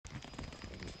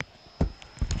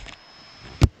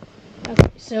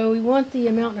Okay, so we want the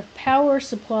amount of power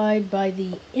supplied by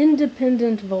the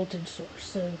independent voltage source.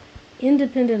 So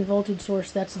independent voltage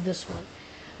source, that's this one,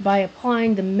 by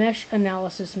applying the mesh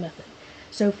analysis method.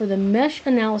 So for the mesh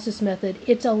analysis method,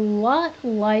 it's a lot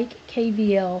like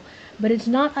KVL, but it's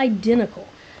not identical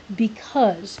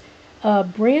because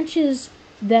branches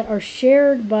that are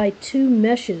shared by two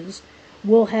meshes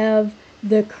will have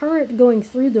the current going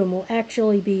through them will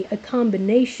actually be a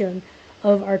combination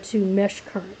of our two mesh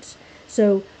currents.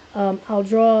 So I'll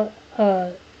draw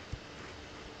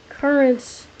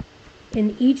currents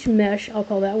in each mesh. I'll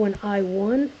call that one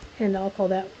I1, and I'll call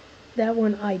that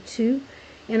one I2.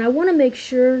 And I want to make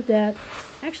sure that,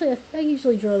 actually I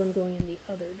usually draw them going in the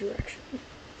other direction.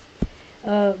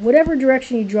 Whatever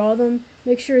direction you draw them,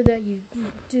 make sure that you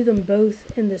do them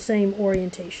both in the same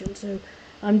orientation. So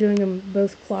I'm doing them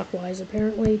both clockwise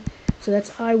apparently. So that's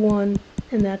I1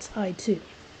 and that's I2.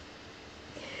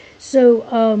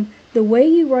 So the way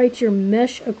you write your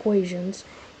mesh equations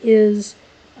is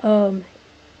if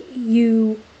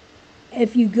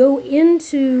you go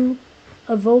into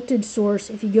a voltage source,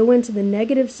 if you go into the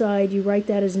negative side, you write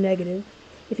that as negative.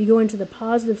 If you go into the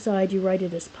positive side, you write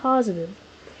it as positive.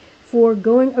 For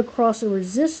going across a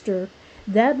resistor,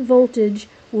 that voltage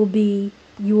will be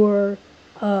your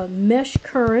mesh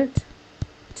current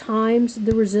times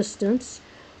the resistance,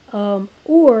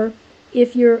 or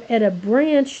if you're at a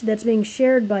branch that's being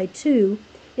shared by two,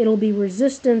 it'll be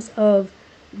resistance of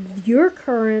your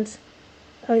current,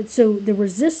 so the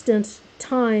resistance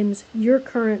times your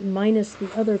current minus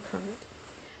the other current.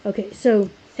 Okay, so,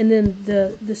 and then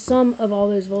the sum of all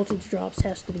those voltage drops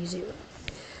has to be 0.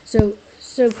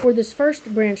 So for this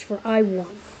first branch for I1,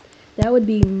 that would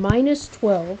be minus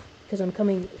 12, because I'm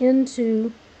coming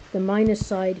into the minus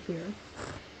side here,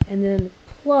 and then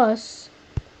plus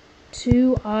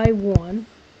 2I1,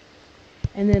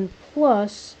 and then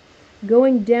plus,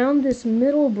 going down this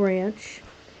middle branch,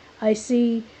 I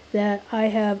see that I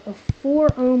have a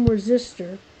 4 ohm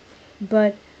resistor,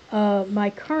 but my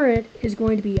current is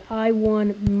going to be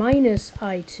I1 minus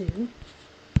I2,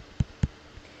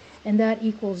 and that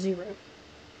equals 0.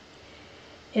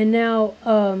 And now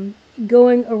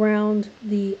going around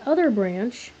the other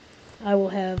branch, I will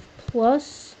have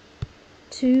plus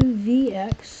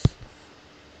 2Vx,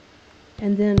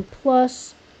 and then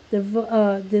plus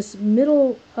this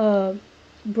middle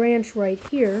branch right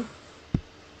here,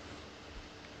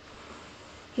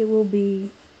 it will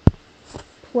be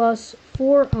plus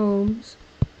 4 ohms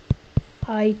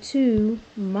I2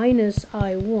 minus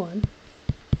I1,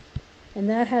 and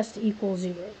that has to equal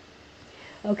 0.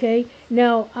 Okay,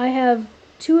 now I have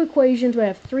two equations, I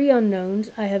have three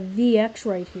unknowns. I have Vx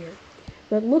right here,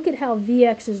 but look at how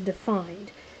Vx is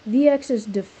defined. Vx is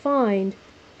defined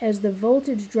as the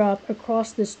voltage drop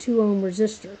across this 2 ohm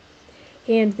resistor,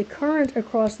 and the current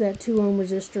across that 2 ohm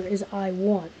resistor is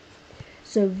I1.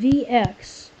 So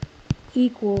Vx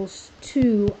equals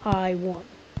 2I1.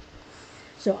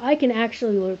 So I can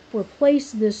actually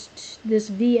replace this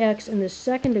Vx in the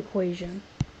second equation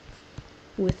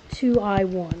with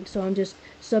 2I1. So I'm just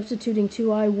substituting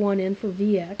 2I1 in for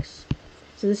Vx.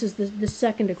 So this is the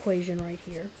second equation right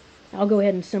here. I'll go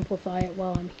ahead and simplify it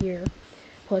while I'm here.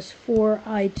 Plus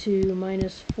 4I2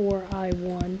 minus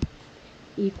 4I1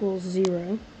 equals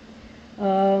 0.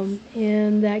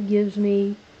 And that gives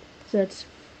me, so that's,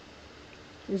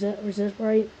 is that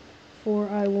right?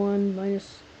 4I1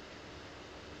 minus,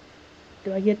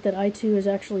 do I get that I2 is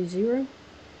actually 0?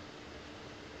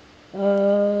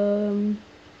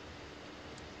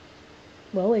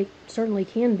 Well, it certainly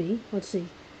can be. Let's see.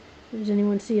 Does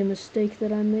anyone see a mistake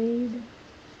that I made?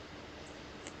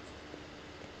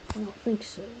 I don't think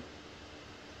so.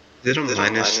 Is it a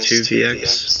minus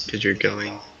 2Vx? Because you're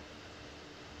going...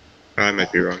 Oh, I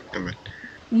might be wrong. Never mind.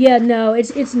 Yeah, no,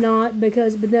 it's not,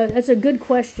 because, but no, that's a good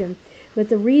question. But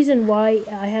the reason why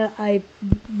I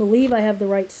believe I have the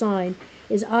right sign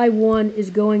is I1 is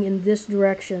going in this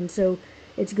direction, so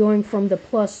it's going from the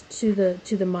plus to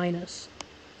the minus.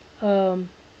 And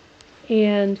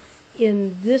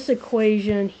in this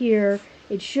equation here,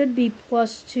 it should be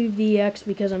plus 2Vx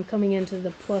because I'm coming into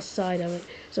the plus side of it.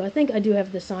 So I think I do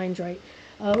have the signs right.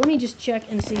 Let me just check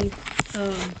and see.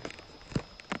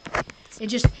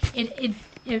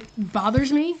 It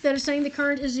bothers me that it's saying the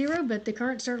current is 0, but the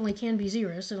current certainly can be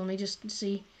 0. So let me just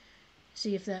see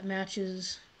if that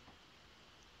matches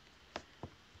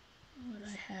what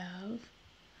I have.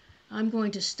 I'm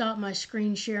going to stop my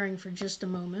screen sharing for just a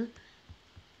moment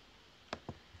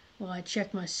while I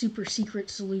check my super secret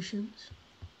solutions.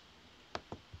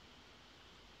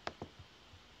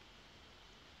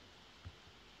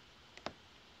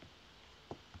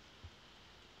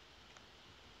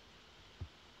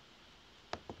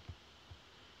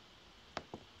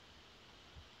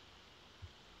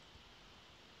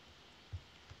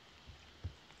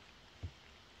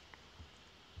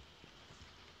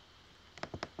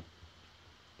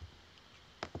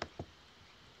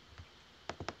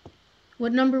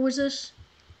 What number was this?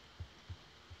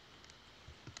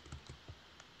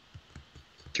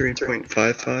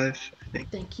 3.55, I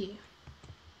think. Thank you.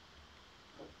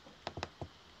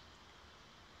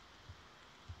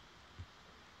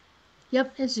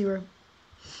 Yep, it's 0.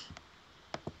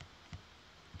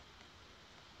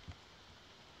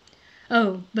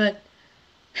 Oh, but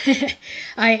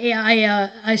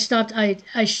I stopped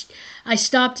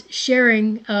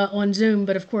sharing on Zoom,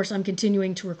 but of course I'm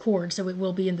continuing to record, so it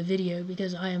will be in the video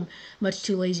because I am much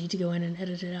too lazy to go in and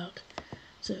edit it out.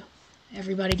 So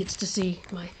everybody gets to see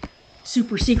my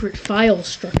super secret file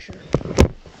structure.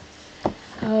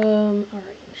 All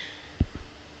right.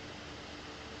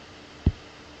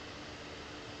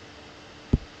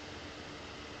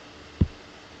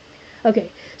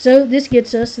 Okay, so this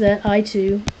gets us that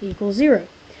I2 equals 0.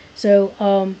 So,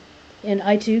 and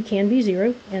I2 can be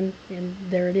 0, and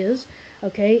there it is.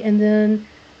 Okay, and then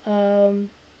to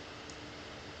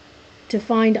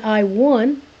find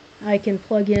I1, I can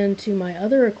plug into my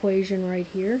other equation right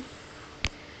here.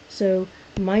 So,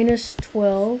 minus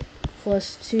 12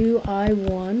 plus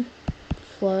 2I1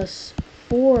 plus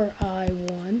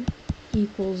 4I1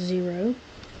 equals 0.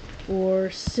 Or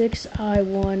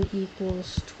 6I1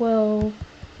 equals 12,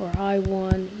 or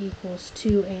I1 equals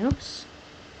 2 amps.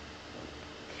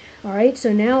 Alright,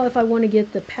 so now if I want to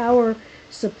get the power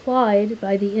supplied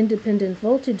by the independent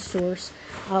voltage source,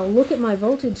 I'll look at my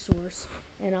voltage source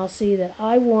and I'll see that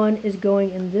I1 is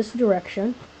going in this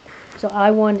direction. So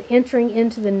I1 entering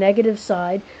into the negative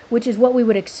side, which is what we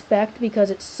would expect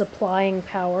because it's supplying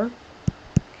power.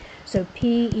 So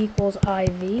P equals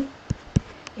IV.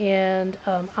 And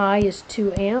I is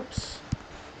 2 amps.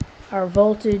 Our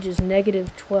voltage is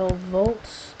negative 12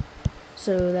 volts,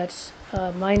 so that's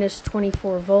minus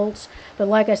 24 volts. But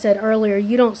like I said earlier,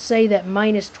 you don't say that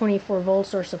minus 24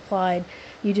 volts are supplied,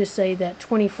 you just say that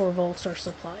 24 volts are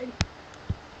supplied.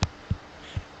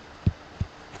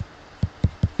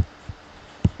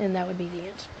 And that would be the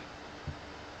answer.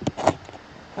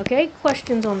 Okay,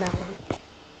 questions on that one?